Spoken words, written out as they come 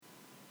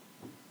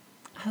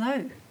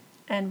Hello,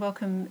 and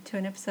welcome to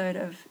an episode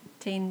of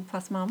Teen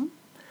Plus Mum.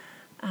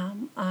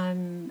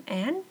 I'm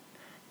Anne.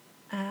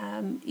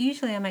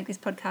 Usually I make this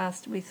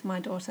podcast with my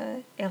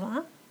daughter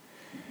Ella.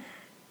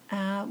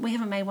 We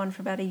haven't made one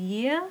for about a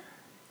year.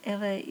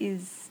 Ella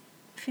is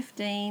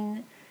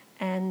 15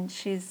 and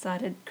she's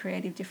cited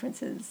creative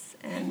differences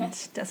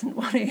and doesn't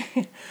want to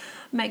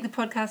make the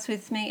podcast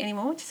with me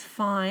anymore, which is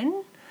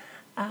fine.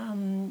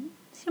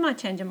 She might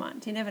change her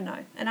mind, you never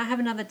know. And I have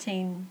another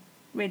teen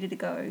ready to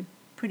go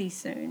pretty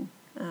soon,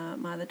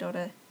 my other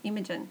daughter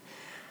Imogen.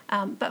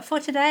 But for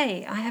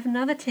today, I have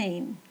another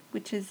teen,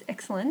 which is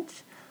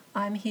excellent.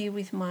 I'm here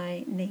with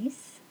my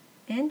niece,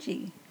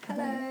 Angie.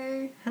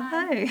 Hello.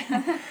 Hello.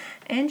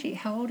 Angie,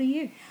 how old are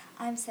you?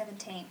 I'm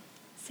 17.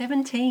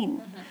 17.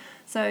 Mm-hmm.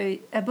 So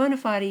a bona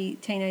fide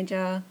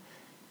teenager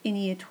in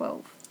year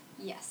 12.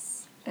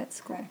 Yes. At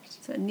school. Correct.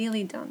 So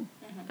nearly done.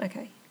 Mm-hmm.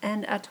 Okay.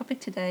 And our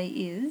topic today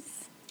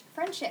is?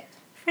 Friendship.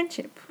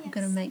 Friendship. Yes. I'm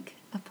going to make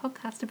a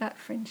podcast about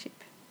friendship.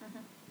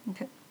 Mm-hmm.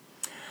 Okay.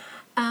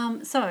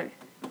 So,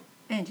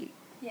 Angie.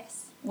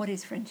 Yes. What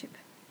is friendship?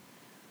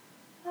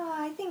 Oh,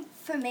 I think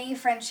for me,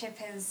 friendship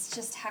is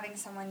just having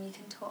someone you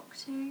can talk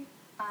to.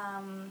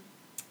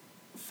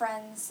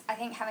 Friends, I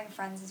think having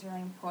friends is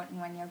really important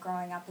when you're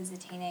growing up as a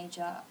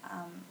teenager,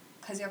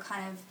 because you're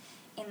kind of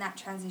in that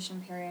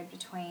transition period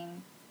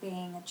between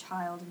being a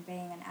child and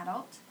being an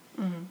adult,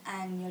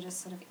 and you're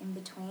just sort of in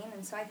between.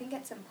 And so I think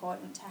it's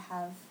important to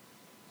have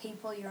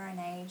people your own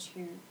age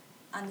who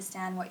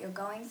understand what you're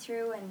going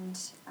through and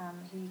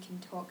who you can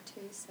talk to.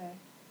 So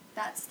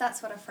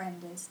that's what a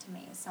friend is to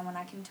me, is someone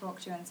I can talk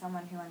to and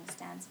someone who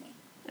understands me.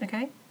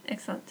 Okay,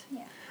 excellent.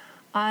 Yeah.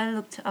 I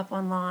looked up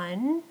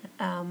online.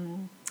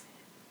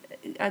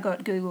 I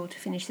got Google to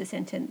finish the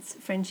sentence,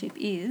 friendship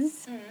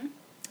is,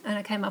 and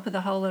I came up with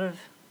a whole lot of,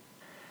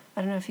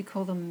 I don't know if you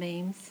call them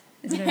memes.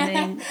 Is it a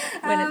meme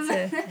when it's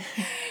a...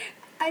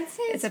 I'd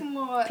say it's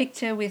more...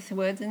 picture with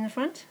words in the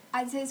front?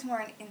 I'd say it's more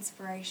an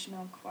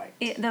inspirational quote.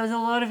 There was a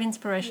lot of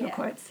inspirational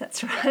quotes,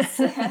 that's right.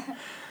 Yes.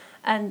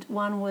 And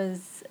one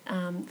was,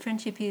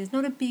 friendship is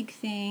not a big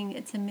thing,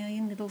 it's a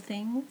million little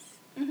things.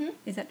 Mm-hmm.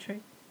 Is that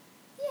true?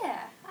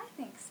 Yeah, I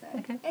think so.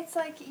 Okay. It's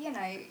like,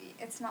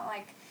 it's not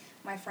like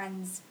my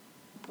friends,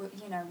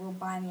 will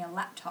buy me a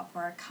laptop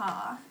or a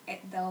car.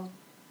 They'll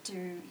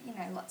do,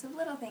 lots of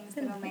little things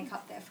that'll make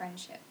up their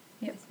friendship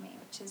with me,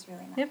 which is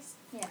really nice.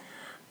 Yep.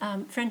 Yeah.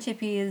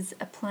 Friendship is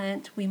a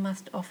plant we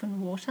must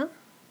often water.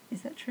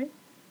 Is that true?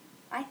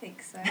 I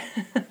think so.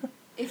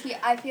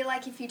 I feel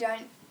like if you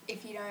don't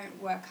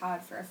work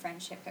hard for a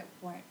friendship, it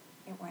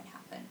won't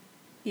happen.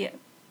 Yeah.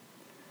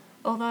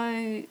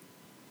 Although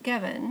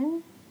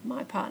Gavin,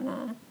 my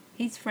partner,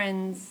 his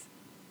friends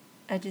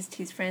are just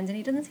his friends and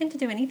he doesn't seem to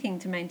do anything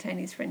to maintain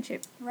his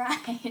friendship.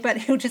 Right. But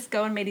he'll just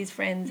go and meet his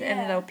friends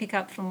and they'll pick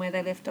up from where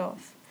they left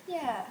off.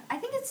 Yeah. I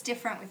think it's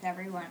different with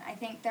everyone. I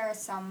think there are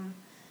some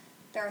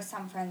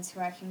friends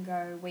who I can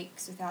go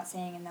weeks without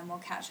seeing and then we'll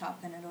catch up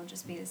and it'll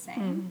just be the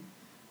same.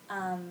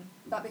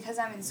 But because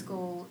I'm in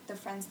school, the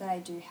friends that I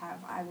do have,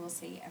 I will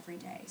see every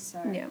day. So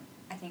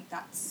I think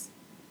that's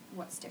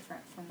what's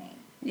different for me.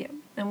 Yeah.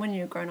 And when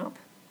you're grown up,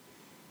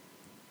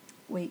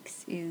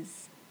 weeks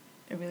is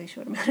a really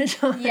short amount of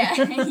time. Yeah,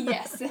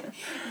 yes,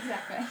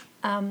 exactly.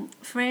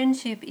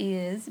 Friendship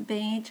is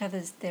being each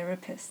other's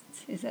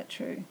therapists. Is that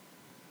true?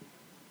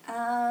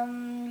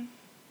 I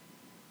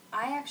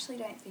actually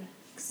don't think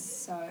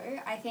so.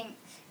 I think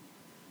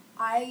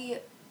I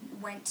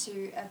went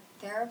to a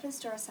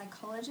therapist or a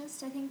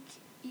psychologist, I think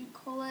you'd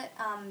call it,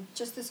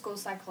 just the school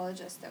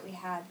psychologist that we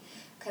had,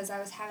 because I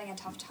was having a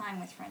tough time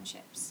with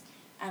friendships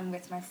and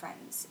with my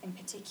friends in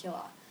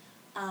particular.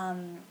 I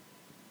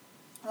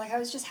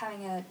was just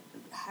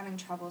having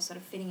trouble sort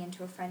of fitting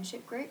into a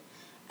friendship group,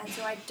 and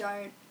so I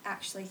don't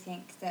actually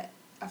think that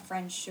a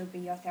friend should be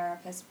your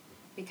therapist,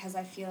 because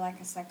I feel like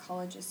a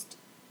psychologist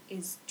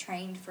is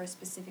trained for a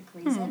specific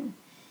reason.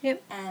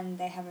 Yep. And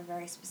they have a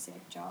very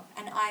specific job.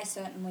 And I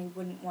certainly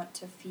wouldn't want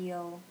to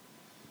feel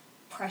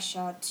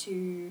pressure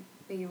to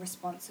be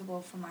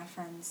responsible for my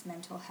friends'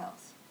 mental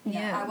health.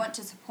 I want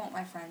to support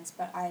my friends,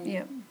 but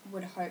I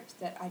would hope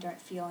that I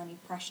don't feel any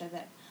pressure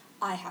that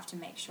I have to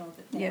make sure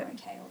that they're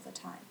okay all the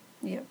time.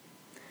 Yep.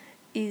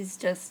 Is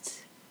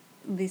just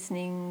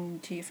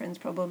listening to your friends'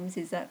 problems,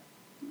 is that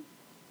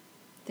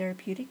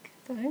therapeutic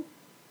though?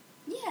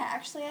 Yeah,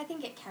 actually I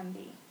think it can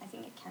be.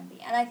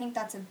 And I think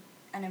that's an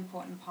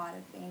important part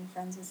of being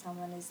friends with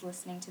someone, is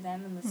listening to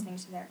them and listening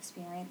to their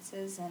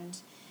experiences and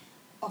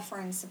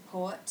offering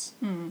support.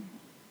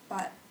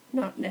 But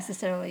not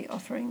necessarily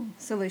offering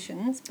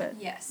solutions, but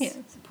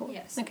support.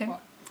 Yes,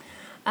 support.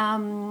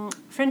 Okay.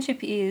 Friendship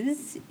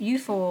is you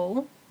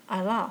fall,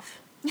 I laugh.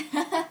 If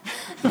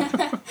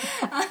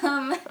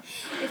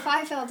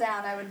I fell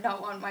down, I would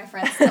not want my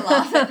friends to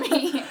laugh at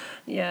me.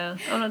 Yeah,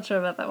 I'm not sure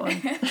about that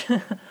one.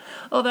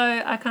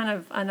 Although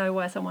I know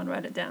why someone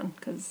wrote it down,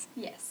 because...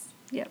 Yes.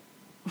 Yep.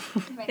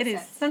 It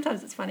is.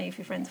 Sometimes it's funny if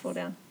your friends fall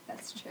down.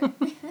 That's true.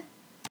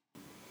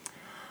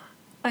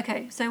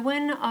 Okay, so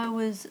when I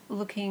was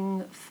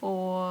looking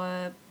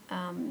for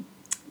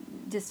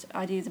just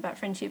ideas about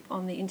friendship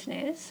on the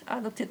internet, I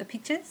looked at the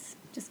pictures,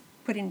 just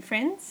put in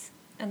friends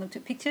and looked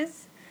at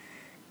pictures,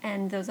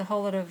 and there was a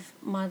whole lot of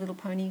My Little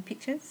Pony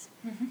pictures.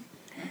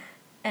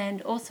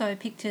 And also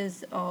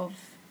pictures of,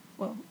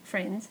 well,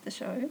 Friends, the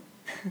show,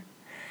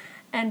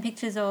 and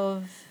pictures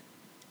of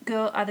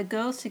either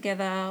girls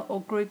together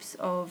or groups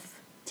of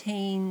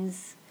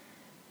teens,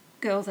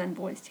 girls and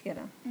boys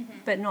together,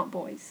 but not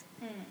boys.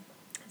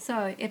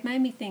 So it made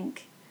me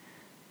think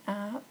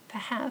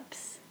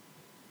perhaps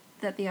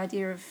that the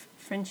idea of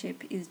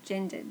friendship is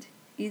gendered.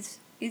 Is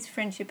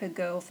friendship a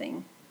girl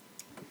thing?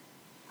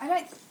 I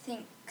don't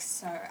think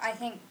so. I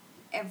think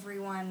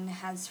everyone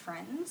has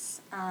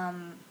friends.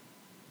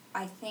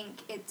 I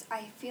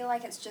feel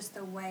like it's just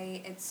the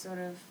way it's sort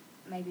of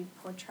maybe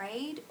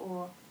portrayed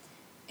or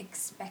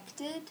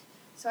expected.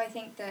 So I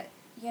think that,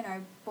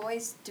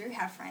 boys do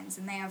have friends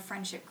and they have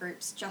friendship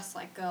groups just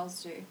like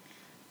girls do.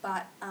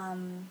 But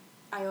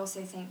I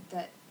also think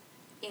that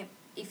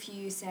if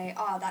you say,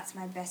 oh, that's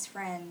my best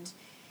friend,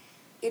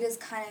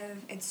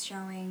 it's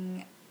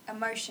showing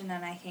emotion,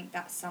 and I think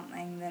that's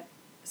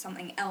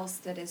something else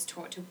that is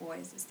taught to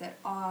boys, is that,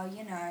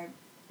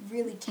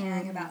 really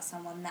caring about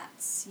someone,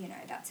 that's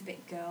a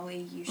bit girly,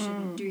 you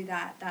shouldn't do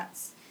that,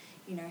 that's,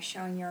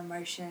 showing your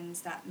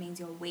emotions, that means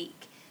you're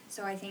weak.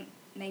 So I think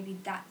maybe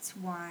that's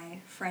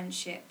why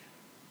friendship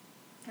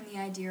and the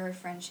idea of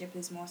friendship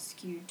is more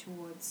skewed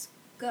towards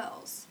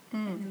girls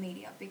in the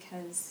media,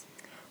 because...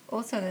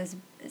 Also, there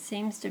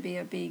seems to be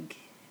a big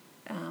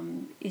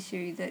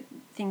issue that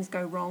things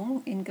go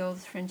wrong in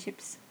girls'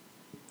 friendships.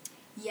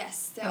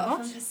 Yes, they're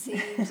often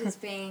perceived as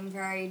being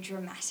very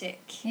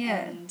dramatic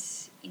and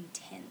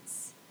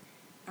intense.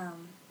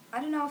 I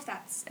don't know if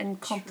that's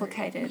and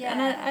complicated. True.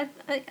 Yeah.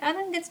 And I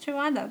don't think it's true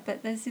either,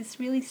 but there's this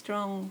really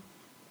strong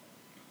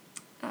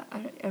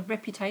a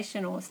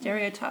reputation or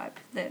stereotype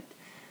that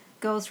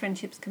girls'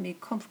 friendships can be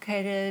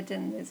complicated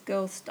and there's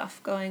girls'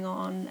 stuff going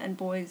on and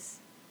boys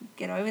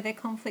get over their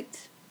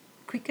conflict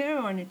quicker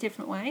or in a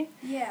different way.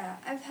 Yeah,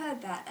 I've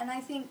heard that. And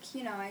I think,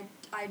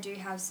 I do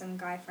have some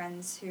guy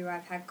friends who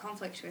I've had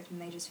conflict with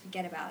and they just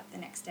forget about it the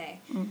next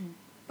day. Mm-hmm.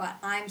 But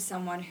I'm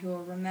someone who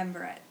will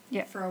remember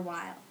it for a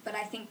while. But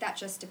I think that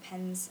just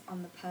depends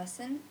on the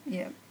person.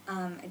 Yeah.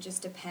 It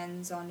just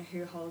depends on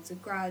who holds a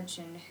grudge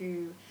and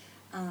who,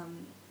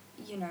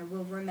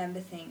 will remember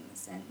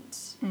things.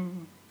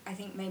 And I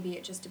think maybe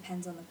it just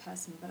depends on the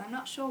person. But I'm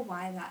not sure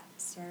why that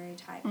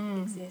stereotype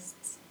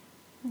exists.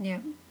 Yeah.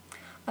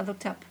 I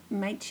looked up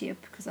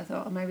mateship because I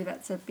thought, maybe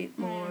that's a bit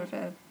more of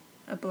a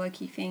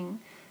blokey thing.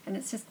 And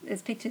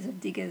it's pictures of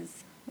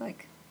diggers,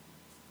 like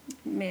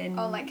men.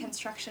 Oh, like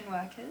construction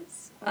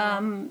workers?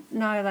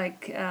 No,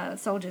 like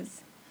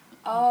soldiers.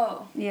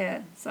 Oh.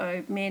 Yeah,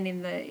 so men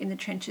in the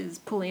trenches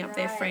pulling up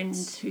their friend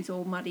who's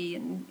all muddy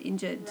and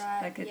injured.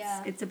 Right, like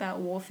it's about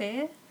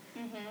warfare.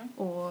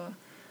 Or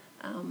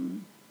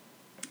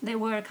there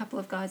were a couple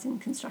of guys in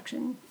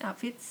construction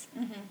outfits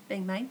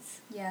being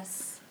mates.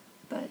 Yes.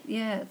 But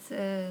yeah, it's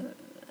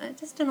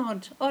just an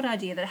odd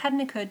idea that hadn't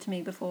occurred to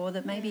me before,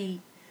 that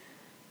maybe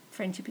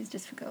friendship is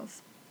just for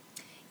girls.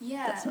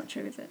 Yeah. That's not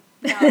true, is it?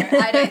 No,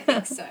 I don't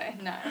think so,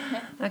 no.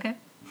 Okay.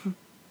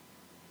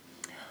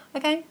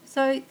 Okay,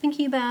 so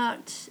thinking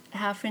about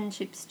how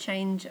friendships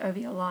change over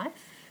your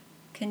life,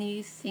 can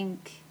you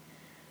think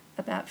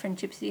about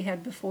friendships you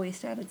had before you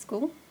started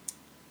school?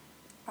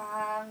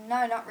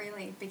 No, not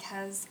really,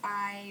 because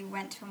I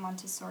went to a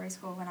Montessori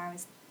school when I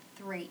was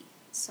 3.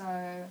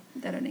 So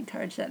they don't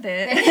encourage that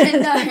there.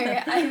 No,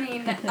 I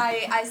mean,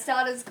 I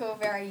started school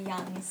very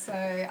young, so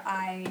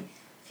I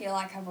feel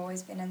like I've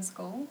always been in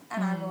school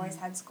and I've always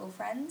had school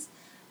friends.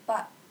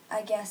 But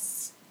I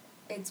guess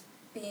it's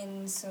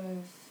been sort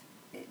of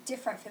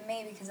different for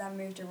me because I've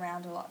moved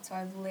around a lot. So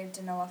I've lived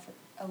in a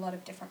lot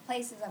of different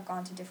places. I've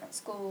gone to different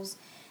schools,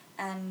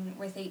 and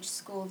with each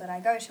school that I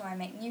go to, I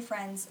make new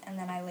friends, and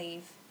then I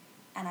leave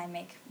and I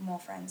make more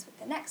friends with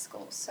the next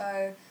school.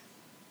 So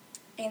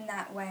in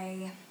that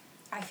way,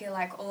 I feel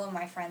like all of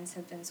my friends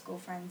have been school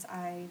friends.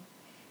 I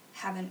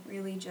haven't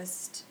really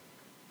just,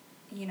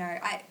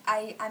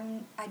 I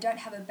don't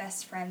have a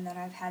best friend that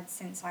I've had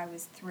since I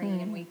was 3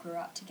 and we grew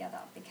up together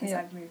because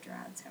I've moved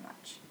around so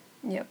much.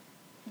 Yep.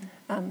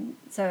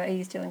 So are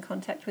you still in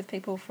contact with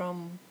people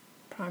from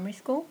primary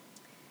school?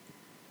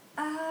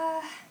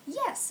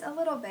 Yes, a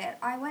little bit.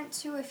 I went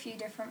to a few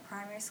different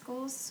primary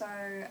schools, so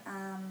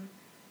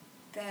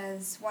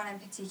there's one in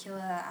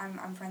particular,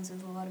 I'm friends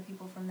with a lot of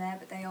people from there,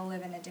 but they all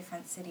live in a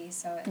different city,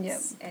 so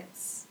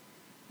it's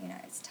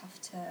tough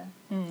to,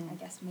 I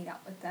guess, meet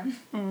up with them.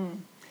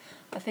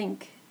 I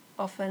think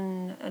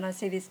often, and I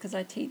see this because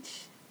I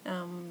teach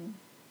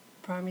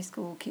primary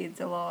school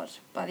kids a lot,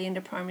 by the end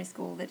of primary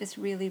school, they're just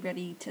really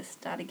ready to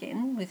start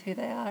again with who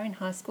they are in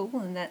high school,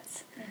 and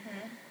that's,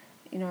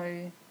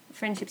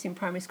 friendships in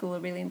primary school are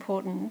really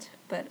important,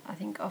 but I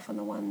think often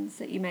the ones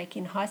that you make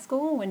in high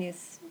school when you're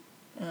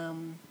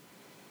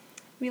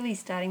really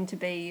starting to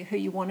be who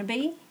you want to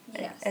be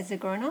as a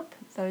grown-up,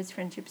 those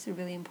friendships are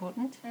really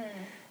important.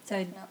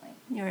 So definitely.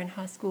 You're in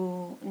high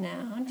school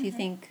now. Do you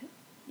think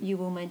you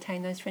will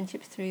maintain those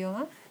friendships through your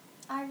life?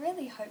 I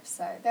really hope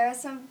so. There are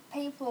some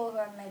people who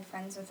I've made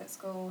friends with at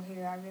school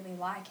who I really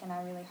like, and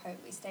I really hope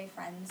we stay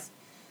friends.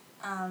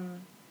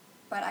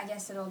 But I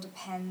guess it all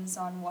depends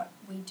on what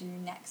we do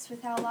next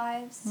with our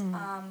lives.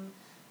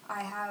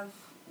 I have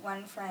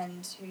one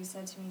friend who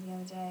said to me the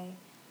other day,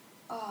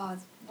 "Oh,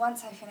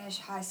 once I finish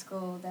high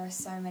school, there are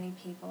so many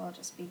people I'll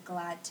just be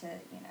glad to,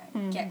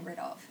 get rid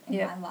of in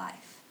my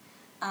life."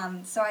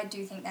 So I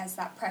do think there's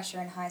that pressure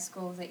in high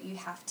school that you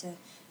have to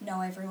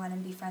know everyone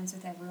and be friends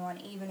with everyone,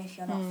 even if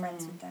you're not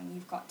friends with them.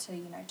 You've got to,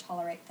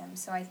 tolerate them.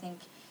 So I think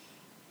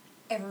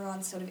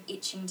everyone's sort of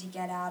itching to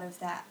get out of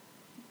that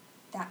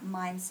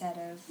mindset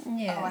of,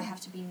 oh, I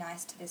have to be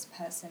nice to this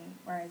person,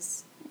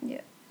 whereas,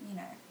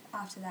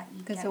 after that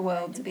you get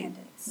more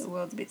independence. The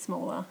world's a bit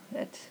smaller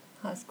at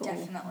high school.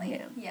 Definitely,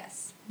 yeah.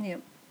 yes. Yeah.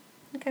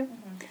 Okay.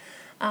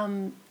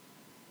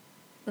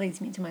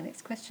 Leads me to my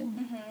next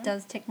question.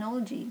 Does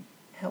technology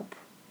help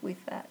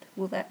with that?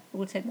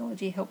 Will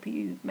technology help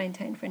you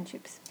maintain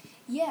friendships?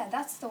 Yeah,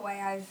 that's the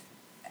way I've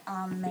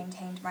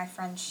maintained my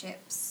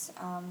friendships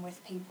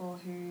with people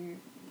who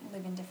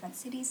live in different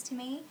cities to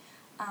me.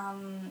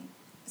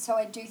 So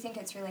I do think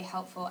it's really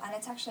helpful, and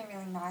it's actually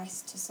really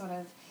nice to sort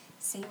of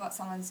see what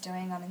someone's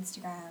doing on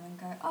Instagram and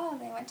go, oh,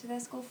 they went to their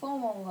school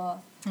formal,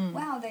 or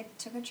wow, they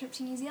took a trip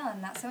to New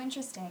Zealand, that's so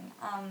interesting.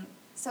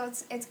 So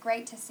it's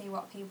great to see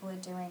what people are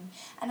doing,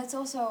 and it's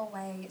also a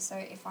way, so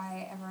if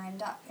I ever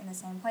end up in the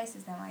same place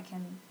as them, I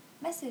can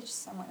message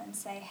someone and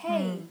say,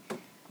 hey,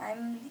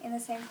 I'm in the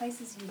same place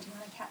as you, do you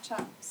want to catch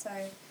up? So,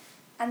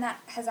 and that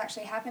has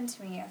actually happened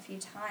to me a few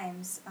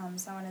times.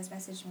 Someone has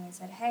messaged me and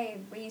said,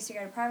 hey, we used to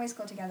go to primary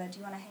school together, do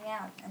you want to hang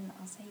out? And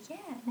I'll say,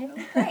 yeah, it'll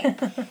be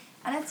great.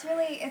 And it's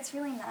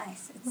really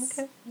nice.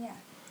 Okay. Yeah.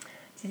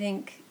 Do you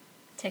think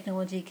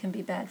technology can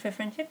be bad for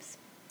friendships?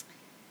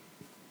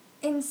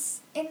 In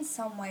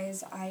some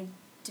ways, I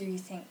do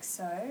think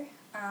so.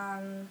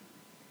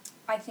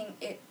 I think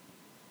it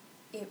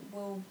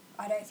will.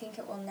 I don't think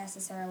it will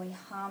necessarily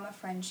harm a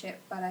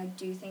friendship, but I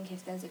do think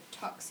if there's a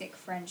toxic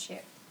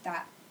friendship,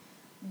 that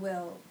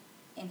will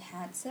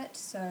enhance it.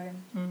 So,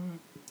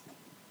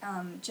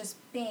 just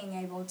being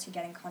able to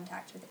get in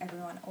contact with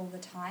everyone all the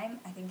time,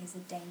 I think, is a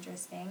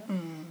dangerous thing.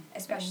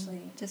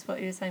 Especially just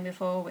what you were saying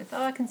before with,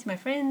 I can see my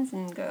friends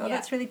and go,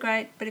 that's really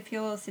great. But if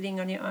you're sitting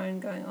on your own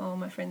going, oh,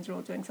 my friends are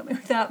all doing something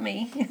without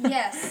me.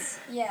 Yes,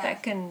 yeah.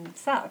 That can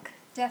suck.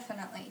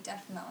 Definitely.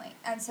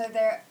 And so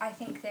I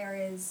think there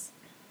is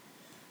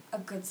a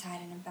good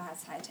side and a bad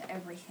side to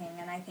everything.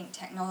 And I think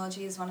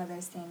technology is one of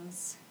those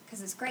things,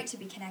 because it's great to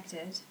be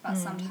connected, but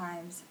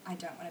sometimes I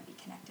don't want to be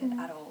connected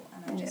at all,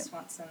 and I just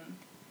want some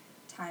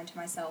time to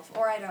myself,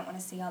 or I don't want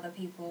to see other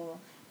people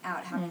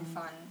out having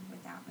fun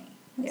without me,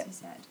 as you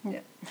said.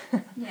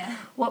 Yeah. Yeah.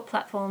 What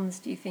platforms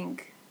do you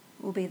think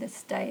will be the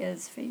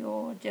stayers for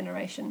your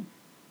generation?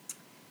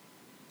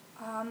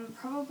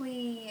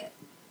 Probably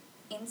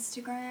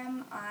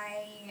Instagram.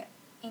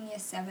 In year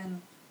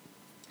 7,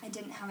 I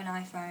didn't have an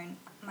iPhone.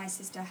 My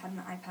sister had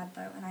an iPad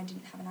though, and I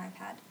didn't have an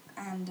iPad.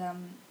 And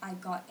I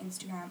got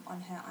Instagram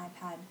on her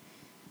iPad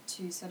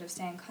to sort of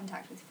stay in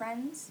contact with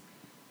friends.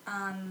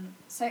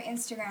 So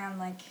Instagram,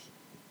 like,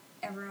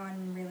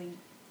 everyone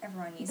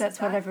uses That's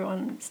that. what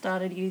everyone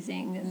started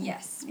using. And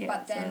yes,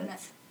 but then,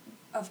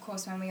 of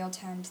course, when we all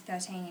turned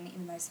 13,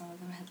 even though some of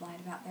them had lied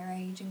about their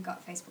age and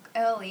got Facebook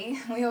early,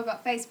 we all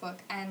got Facebook,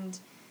 and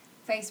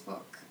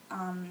Facebook,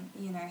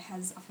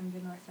 has often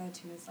been referred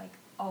to as, like,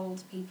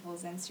 old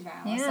people's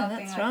Instagram or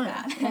something that's like right.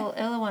 that. Well,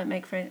 Ella won't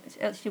make friends.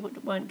 She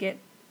won't get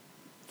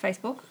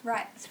Facebook.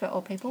 Right. It's for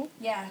old people.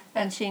 Yeah.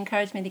 And she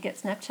encouraged me to get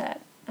Snapchat.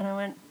 And I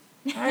went,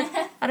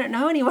 I don't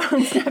know anyone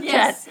on Snapchat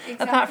Yes,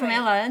 exactly. apart from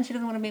Ella, and she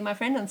doesn't want to be my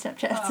friend on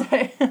Snapchat. Oh.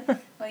 So.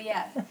 Well,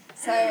 yeah.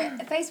 So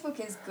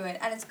Facebook is good,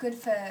 and it's good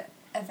for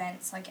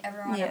events. Like,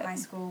 everyone at my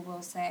school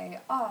will say,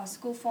 oh,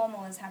 school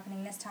formal is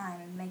happening this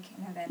time, and make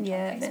an event on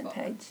Facebook.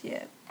 Event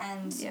page,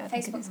 And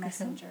Facebook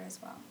Messenger as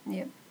well.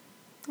 Yeah.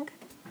 Okay.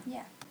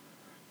 Yeah.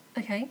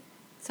 Okay.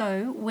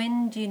 So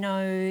when do you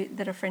know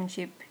that a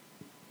friendship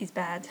is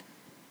bad?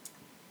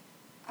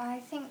 I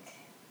think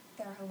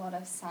there are a lot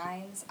of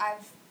signs.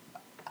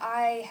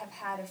 I have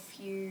had a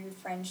few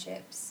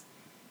friendships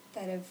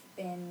that have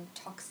been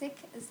toxic,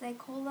 as they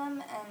call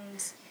them,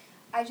 and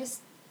I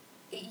just,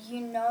 when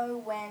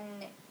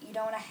you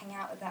don't want to hang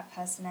out with that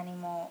person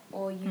anymore,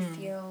 or you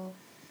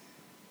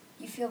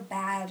feel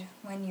bad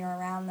when you're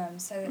around them,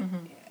 so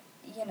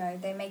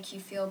they make you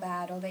feel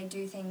bad, or they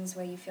do things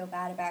where you feel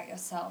bad about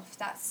yourself.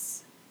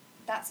 That's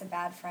a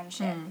bad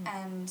friendship,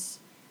 and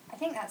I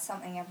think that's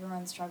something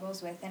everyone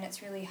struggles with, and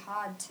it's really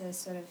hard to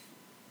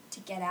to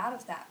get out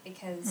of that,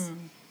 because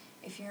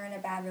if you're in a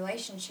bad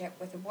relationship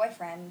with a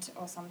boyfriend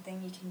or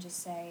something, you can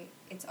just say,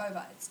 it's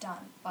over, it's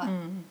done. But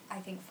I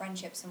think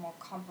friendships are more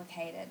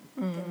complicated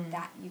than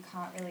that. You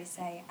can't really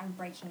say, I'm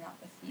breaking up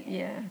with you.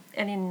 Yeah,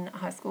 and in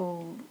high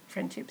school,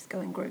 friendships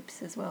go in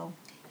groups as well.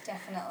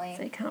 Definitely.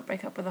 So you can't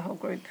break up with a whole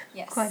group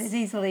Yes. quite as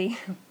easily.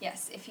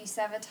 Yes, if you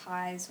sever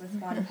ties with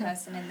one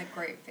person in the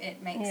group,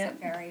 it makes it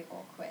very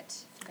awkward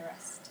for the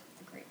rest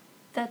of the group.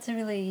 That's a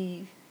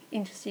really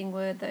interesting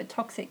word, though,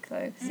 toxic,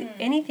 though, because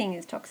anything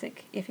is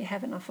toxic if you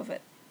have enough of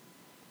it.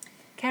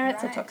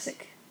 Carrots are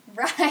toxic.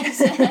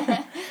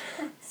 Right.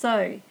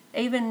 So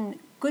even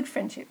good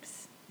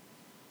friendships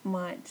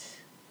might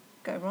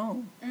go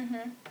wrong.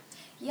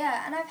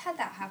 Yeah, and I've had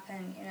that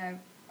happen, you know.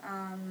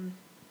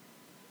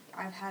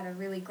 I've had a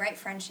really great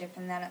friendship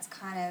and then it's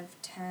kind of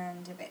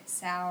turned a bit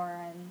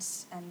sour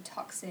and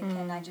toxic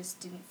and I just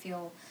didn't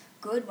feel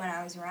good when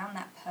I was around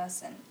that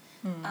person.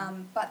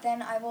 But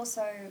then I've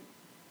also,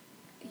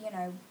 you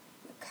know,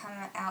 come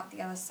out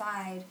the other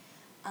side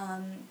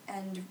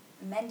and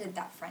mended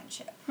that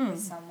friendship with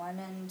someone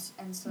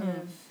and sort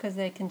of... Because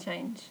they can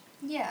change.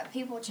 Yeah,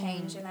 people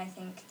change and I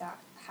think that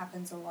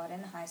happens a lot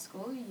in high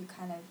school. You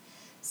kind of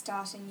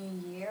start a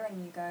new year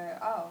and you go,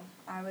 oh,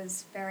 I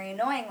was very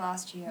annoying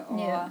last year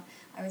or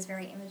I was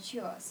very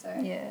immature. So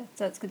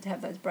it's good to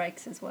have those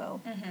breaks as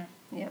well.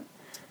 Yeah.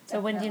 So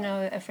Definitely. when do you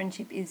know a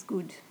friendship is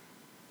good?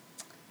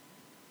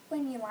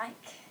 When you like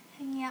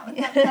hanging out with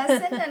that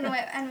person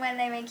and when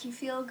they make you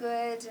feel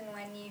good and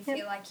when you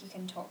feel like you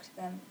can talk to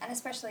them. And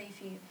especially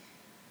if you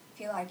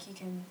feel like you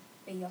can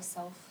be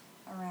yourself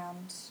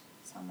around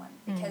someone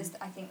because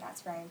I think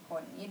that's very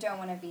important. You don't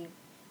want to be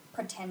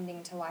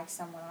pretending to like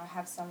someone or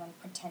have someone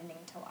pretending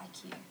to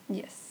like you.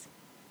 Yes.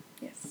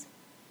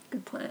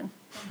 Good plan.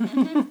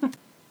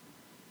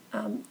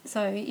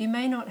 So you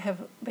may not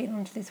have been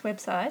onto this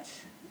website.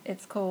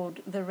 It's called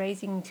the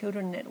Raising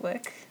Children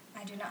Network.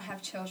 I do not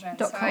have children,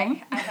 .com. so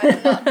I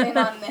have not been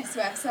on this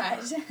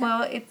website.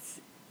 Well,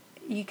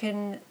 you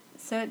can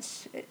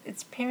search,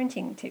 it's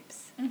parenting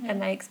tips,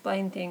 and they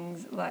explain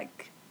things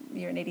like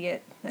you're an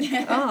idiot.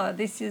 Like,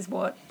 this is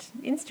what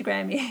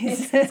Instagram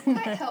is. It's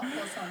quite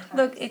helpful sometimes.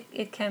 Look,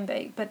 it can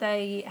be, but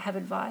they have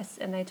advice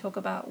and they talk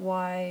about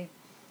why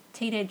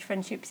teenage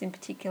friendships in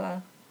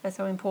particular are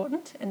so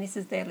important, and this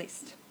is their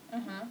list.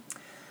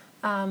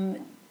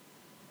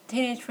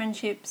 Teenage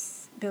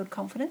friendships build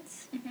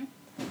confidence.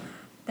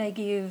 They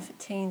give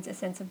teens a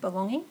sense of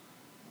belonging.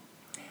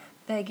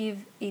 They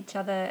give each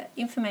other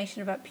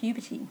information about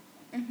puberty.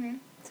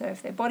 So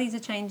if their bodies are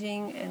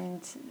changing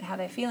and how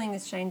they're feeling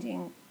is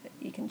changing,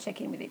 you can check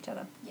in with each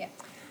other. Yeah.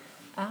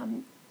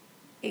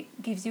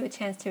 It gives you a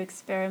chance to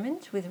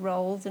experiment with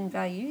roles and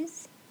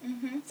values.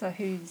 So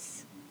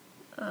whose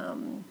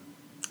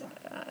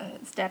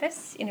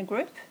status in a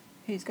group,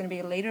 who's going to be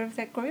a leader of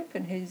that group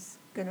and who's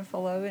going to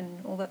follow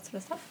and all that sort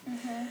of stuff.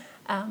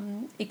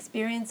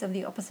 Experience of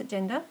the opposite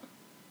gender.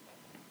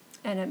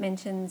 And it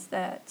mentions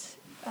that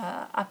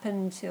up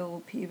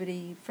until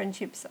puberty,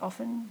 friendships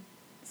often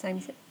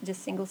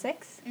just single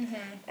sex.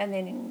 And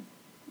then in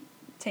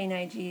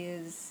teenage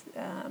years,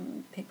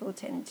 people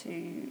tend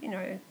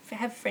to,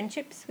 have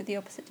friendships with the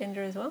opposite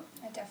gender as well.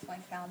 I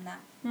definitely found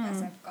that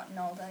as I've gotten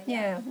older.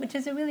 Yeah, which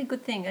is a really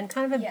good thing and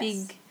kind of a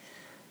big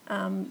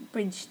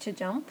bridge to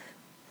jump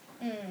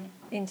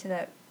into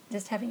that,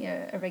 just having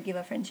a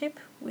regular friendship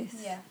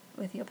with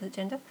the opposite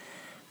gender.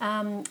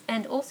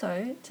 And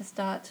also to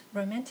start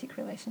romantic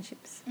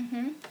relationships.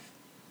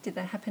 Did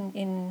that happen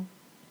in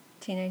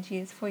teenage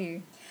years for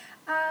you?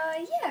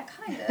 Yeah,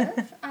 kind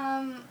of.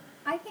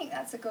 I think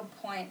that's a good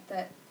point,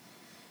 that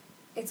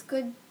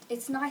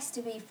it's nice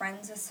to be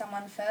friends with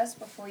someone first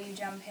before you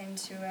jump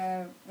into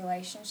a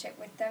relationship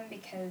with them,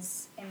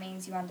 because it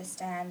means you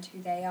understand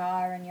who they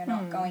are and you're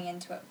not going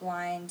into it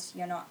blind.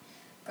 You're not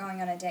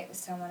going on a date with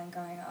someone and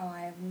going, oh,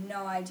 I have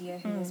no idea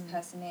who this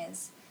person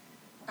is.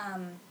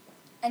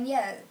 And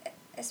yeah,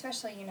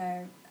 especially,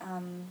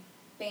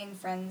 being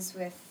friends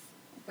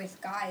with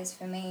guys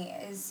for me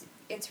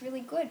it's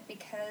really good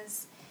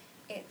because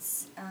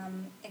it's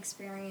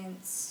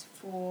experience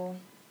for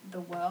the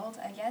world,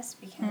 I guess,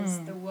 because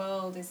the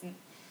world isn't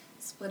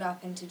split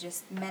up into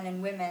just men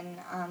and women.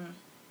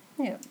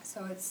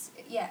 So it's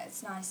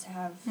nice to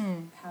have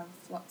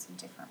lots of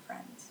different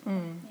friends.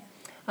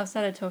 I've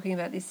started talking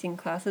about this in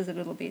classes a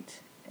little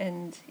bit,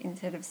 and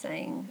instead of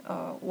saying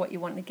what you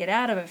want to get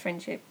out of a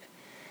friendship,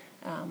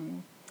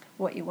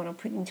 what you want to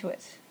put into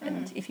it.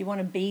 And if you want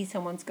to be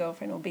someone's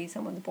girlfriend or be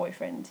someone's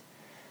boyfriend,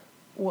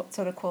 what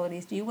sort of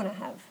qualities do you want to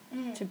have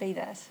to be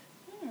that?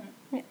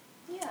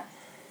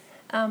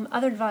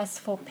 Other advice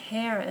for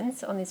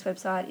parents on this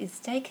website is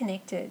stay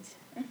connected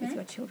with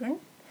your children.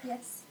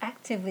 Yes.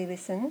 Actively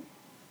listen,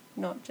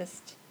 not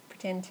just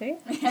pretend to,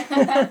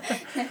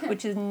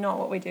 which is not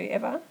what we do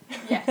ever.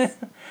 Yes.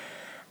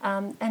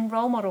 And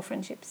role model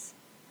friendships.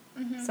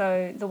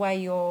 So the way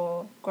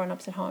your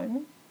grown-ups at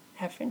home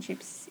have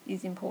friendships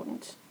is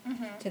important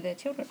to their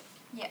children.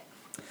 Yeah.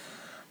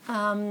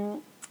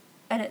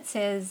 And it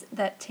says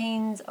that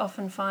teens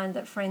often find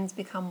that friends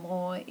become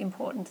more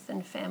important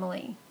than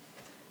family.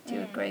 Do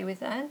you agree with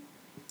that?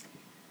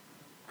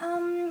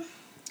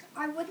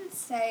 I wouldn't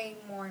say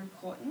more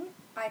important.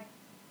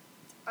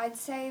 I'd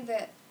say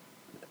that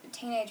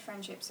teenage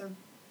friendships are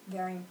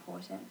very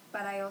important,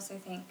 but I also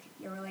think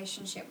your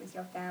relationship with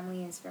your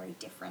family is very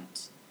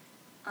different.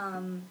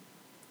 And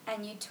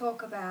you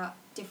talk about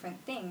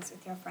different things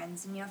with your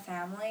friends and your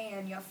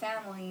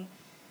family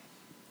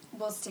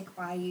will stick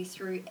by you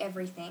through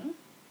everything.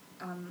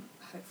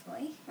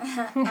 hopefully.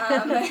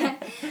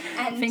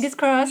 And fingers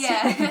crossed.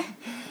 Yeah.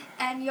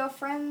 And your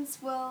friends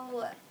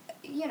will,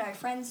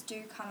 friends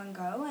do come and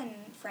go, and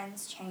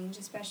friends change,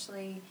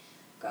 especially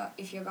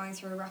if you're going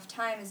through a rough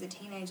time as a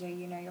teenager,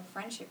 your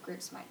friendship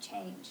groups might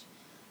change.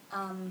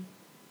 And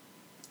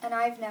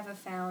I've never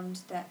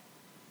found that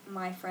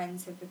my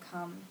friends have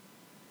become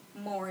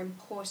more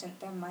important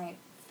than my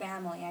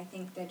family. I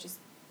think they're just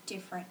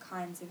different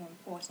kinds of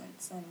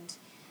importance, and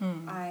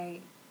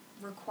I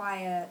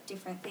require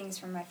different things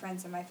from my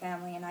friends and my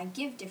family, and I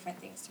give different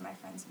things to my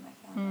friends and my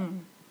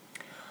family.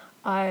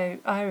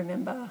 I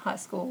remember high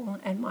school,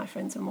 and my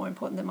friends were more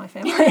important than my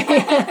family.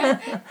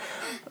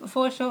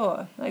 For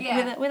sure.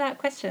 Without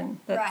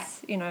question.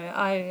 That's,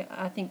 right.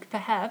 I think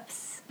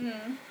perhaps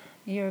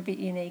you're a bit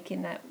unique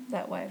in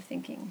that way of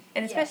thinking.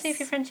 And especially if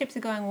your friendships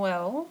are going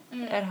well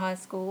at high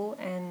school,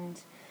 and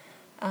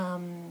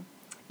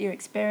you're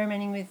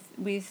experimenting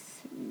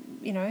with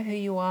who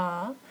you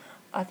are,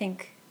 I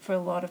think for a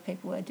lot of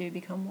people they do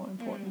become more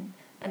important.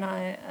 And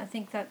I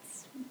think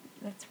that's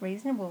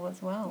reasonable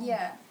as well.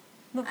 Yeah.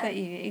 Not that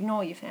you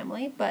ignore your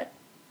family, but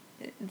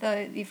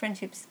your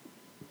friendships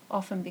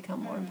often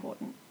become more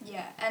important.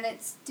 Yeah, and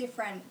it's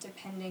different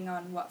depending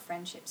on what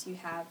friendships you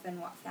have and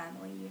what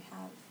family you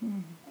have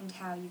and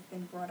how you've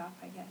been brought up,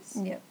 I guess.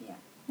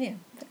 Yeah,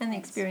 and the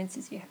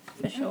experiences you have,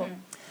 for sure.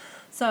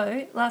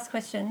 So, last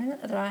question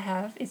that I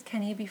have is,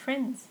 can you be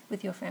friends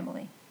with your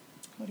family?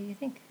 What do you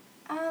think?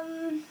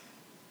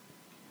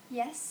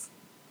 Yes.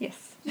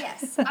 Yes.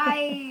 Yes,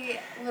 I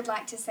would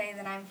like to say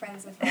that I'm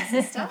friends with my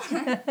sister.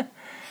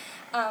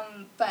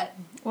 But...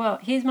 Well,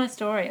 here's my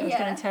story. I was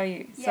going to tell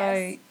you. Yes.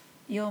 So,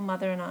 your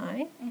mother and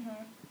I,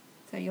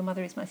 so your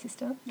mother is my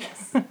sister.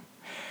 Yes.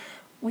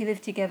 We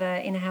lived together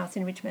in a house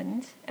in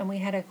Richmond, and we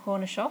had a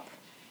corner shop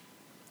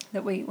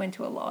that we went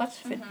to a lot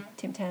for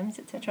Tim Tams,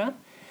 etc.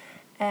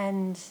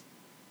 And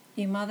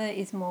your mother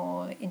is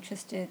more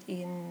interested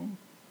in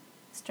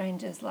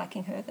strangers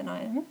liking her than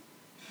I am.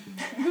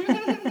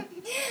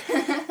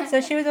 So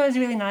she was always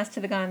really nice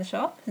to the guy in the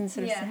shop and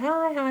sort of say,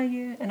 hi, how are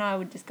you? And I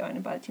would just go in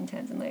and buy the Tim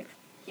Tams and leave.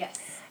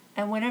 Yes.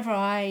 And whenever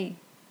I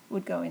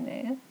would go in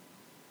there,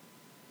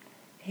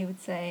 he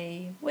would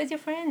say, where's your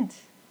friend?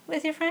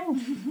 Where's your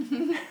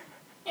friend?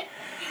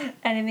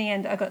 And in the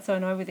end, I got so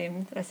annoyed with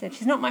him that I said,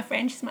 she's not my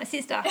friend, she's my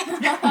sister.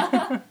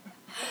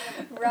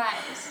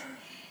 Right.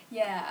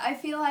 Yeah, I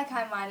feel like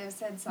I might have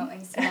said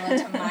something similar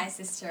to my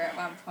sister at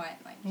one point.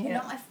 Like, you're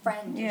not my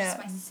friend, you're just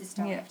my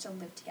sister. We have to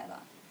live together.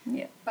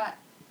 Yeah. But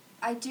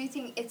I do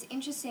think it's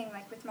interesting,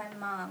 like with my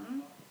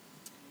mum,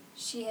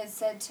 she has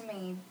said to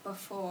me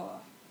before,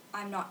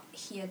 I'm not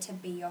here to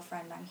be your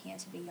friend, I'm here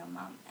to be your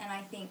mum. And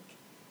I think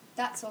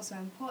that's also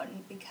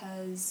important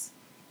because,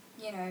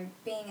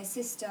 being a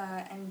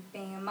sister and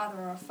being a mother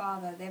or a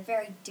father, they're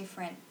very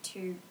different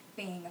to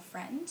being a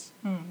friend.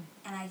 And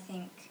I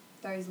think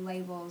those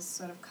labels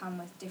sort of come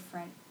with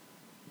different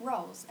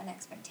roles and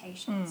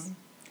expectations.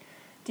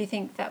 Do you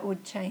think that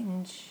would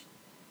change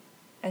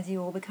as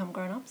you all become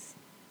grown-ups?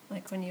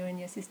 Like when you and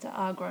your sister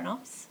are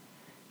grown-ups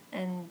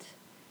and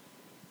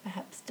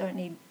perhaps don't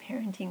need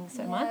parenting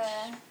so much?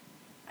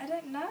 I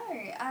don't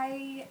know.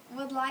 I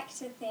would like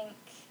to think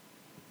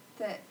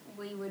that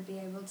we would be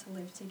able to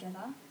live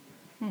together.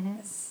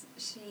 As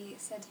she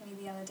said to me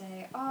the other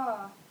day,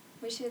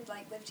 we should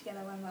live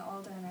together when we're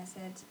older, and I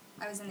said,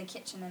 I was in the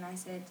kitchen and I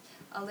said,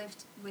 I'll live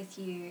with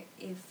you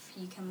if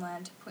you can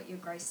learn to put your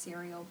gross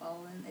cereal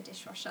bowl in the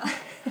dishwasher.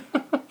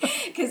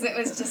 Because it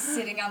was just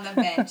sitting on the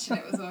bench and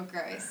it was all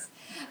gross.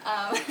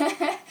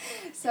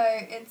 So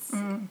it's,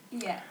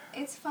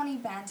 it's funny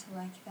banter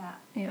like that.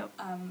 Yep.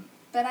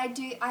 But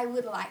I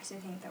would like to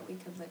think that we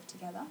could live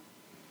together.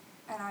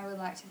 And I would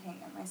like to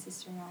think that my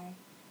sister and I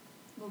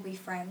will be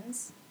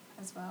friends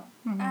as well.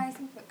 And I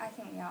think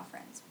we are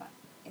friends, but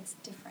it's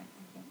different,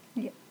 I think.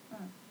 Yeah.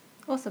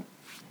 Awesome.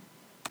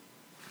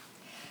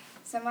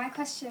 So my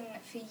question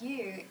for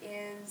you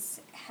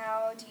is,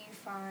 how do you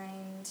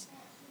find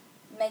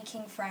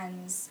making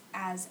friends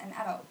as an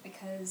adult?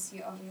 Because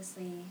you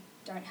obviously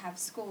don't have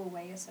school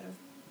where you're sort of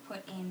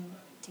put in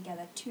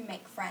together to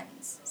make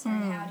friends. So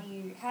how do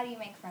you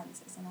make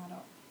friends as an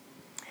adult?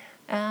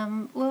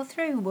 Well,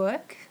 through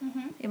work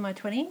in my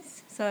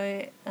 20s,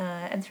 so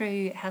and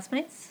through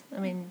housemates. I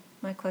mean,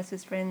 my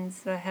closest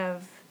friends that I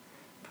have,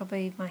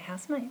 probably my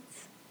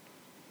housemates,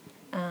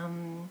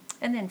 and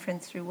then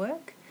friends through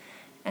work.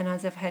 And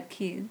as I've had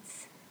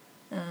kids,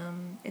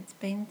 it's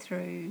been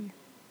through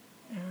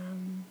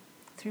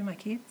my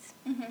kids.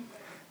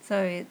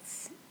 So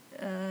it's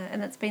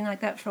and it's been like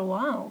that for a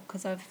while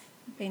because I've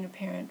been a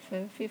parent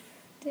for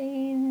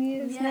 15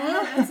 years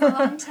now. Yeah, that's a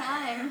long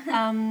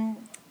time.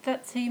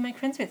 That's who you make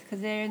friends with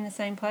because they're in the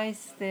same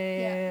place.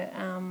 They're,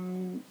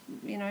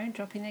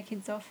 dropping their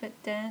kids off at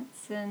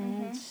dance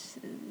and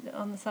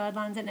on the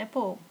sidelines at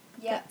netball.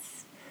 Yeah.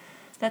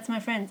 That's my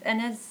friends.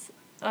 And as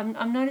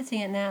I'm noticing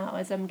it now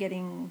as I'm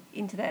getting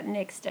into that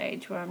next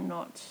stage where I'm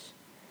not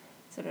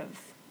sort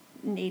of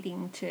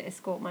needing to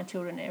escort my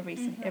children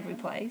every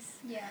place.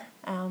 Yeah.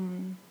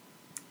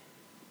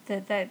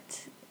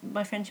 that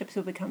my friendships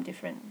will become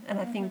different, and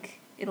I think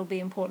it'll be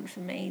important for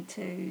me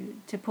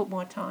to put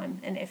more time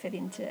and effort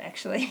into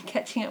actually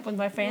catching up with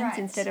my friends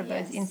instead of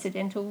those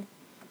incidental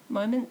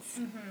moments.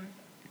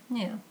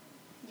 Yeah.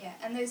 Yeah,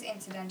 and those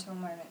incidental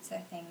moments are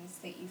things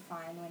that you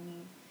find when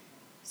you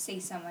see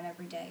someone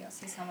every day or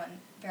see someone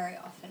very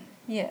often.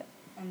 Yeah.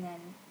 And then...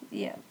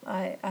 Yeah,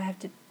 I have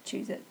to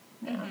choose it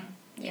now.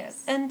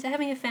 Yes. And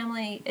having a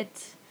family,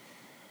 it's...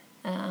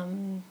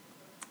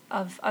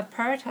 I've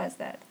prioritised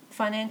that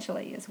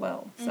financially as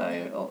well.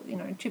 So, or, you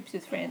know, trips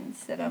with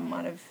friends that I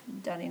might have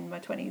done in my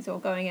 20s, or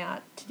going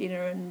out to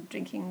dinner and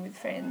drinking with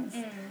friends,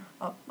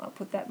 I'll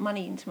put that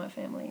money into my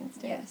family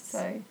instead. Yes.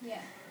 So,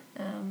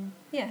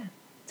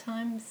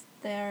 times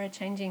they are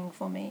changing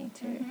for me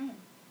too.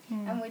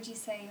 And would you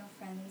say you're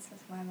friends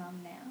with my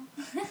mum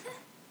now?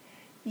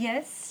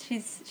 Yes,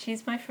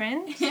 she's my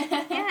friend.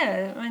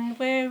 Yeah, and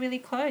we're really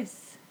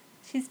close.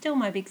 She's still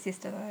my big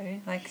sister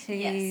though. Like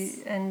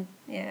and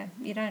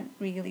you don't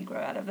really grow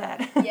out of that.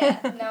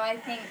 No, I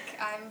think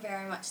I'm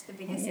very much the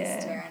bigger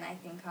sister, and I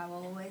think I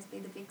will always be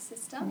the big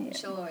sister. Yeah.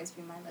 She'll always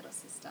be my little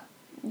sister.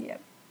 Yep.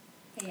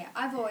 But yeah,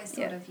 I've always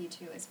thought of you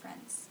two as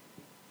friends,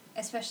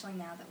 especially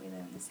now that we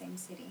live in the same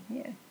city.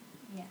 Yeah.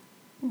 Yeah.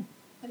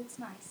 But it's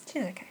nice.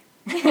 She's okay.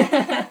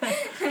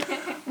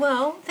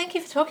 Well, thank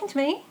you for talking to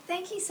me.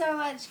 Thank you so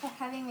much for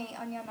having me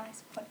on your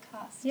nice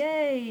podcast.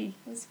 Yay.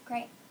 It was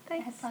great.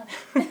 Thanks. I had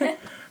fun.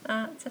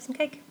 Let's have some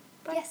cake.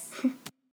 Bye. Yes.